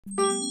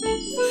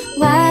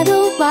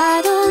Waddle,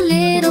 waddle,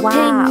 little Wow.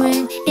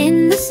 penguin,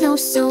 in the snow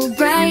so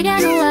bright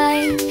and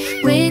white.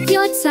 With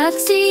your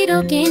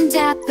tuxedo looking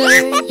dapper,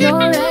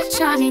 you're a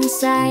charming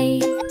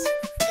sight.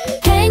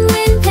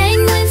 Penguin,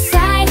 penguin,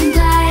 slide and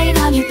glide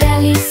on your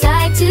belly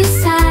side to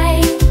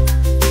side.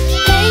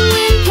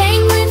 Penguin,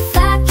 penguin,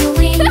 flap your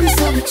wings,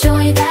 all the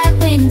joy that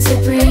winter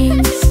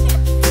brings.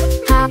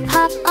 Hop,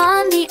 hop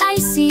on the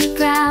icy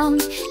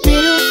ground,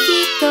 little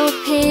feet go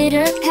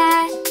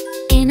pitter-pat.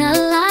 In a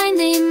line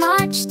they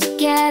march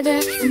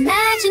together,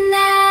 imagine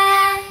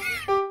that.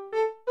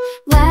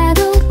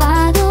 Waddle,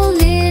 waddle,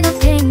 little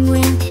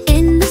penguin,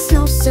 in the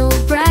snow so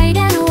bright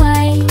and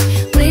white.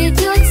 With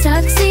your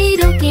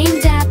tuxedo looking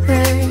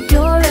dapper,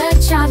 you're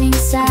a charming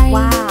sight.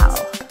 Wow.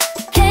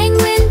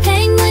 Penguin,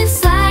 penguin,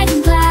 slide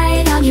and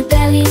glide on your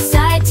belly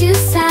side to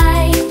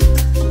side.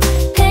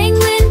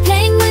 Penguin,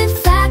 penguin,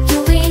 flap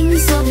your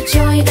wings, all the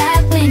joy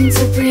that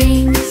winter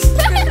brings.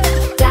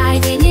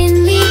 Diving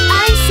in the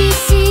icy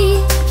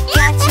sea,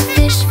 catch a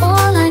fish for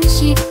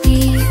lunch you'd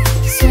be.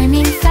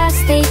 Swimming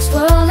fast they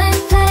twirl and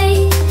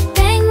play,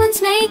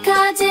 penguins make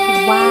our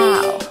day.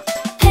 Wow.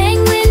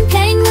 Penguin,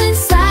 penguin,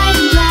 slide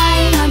and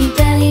glide on your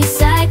belly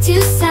side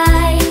to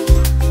side.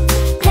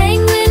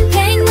 Penguin,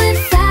 penguin,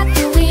 flap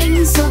your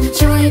wings, all the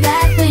joy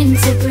that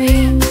winter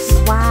brings.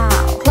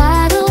 Wow.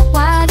 Waddle,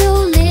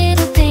 waddle,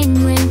 little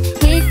penguin,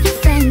 with your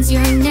friends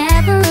you're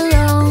never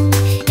alone.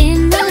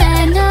 In the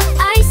land of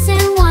ice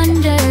and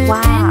wonder,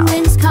 Wow.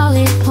 penguins call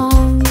it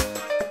home.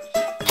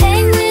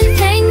 Penguin,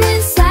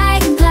 penguin,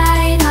 slide and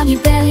glide on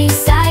your belly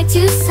side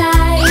to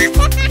side.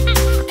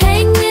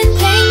 Penguin,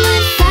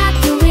 penguin, flap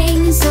your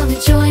wings, all the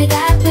joy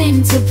that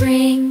winter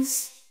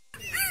brings.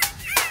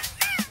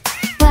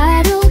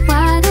 Waddle,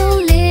 waddle,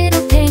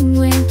 little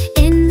penguin,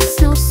 in the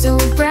snow so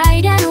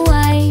bright and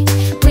white.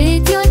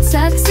 With your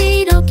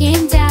tuxedo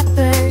looking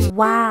dapper.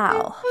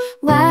 Wow.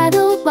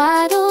 Waddle,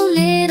 waddle,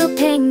 little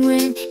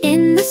penguin,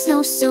 in the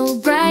snow so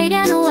bright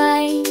and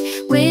white.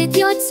 With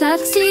your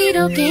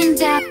tuxedo looking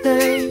dapper,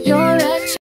 you're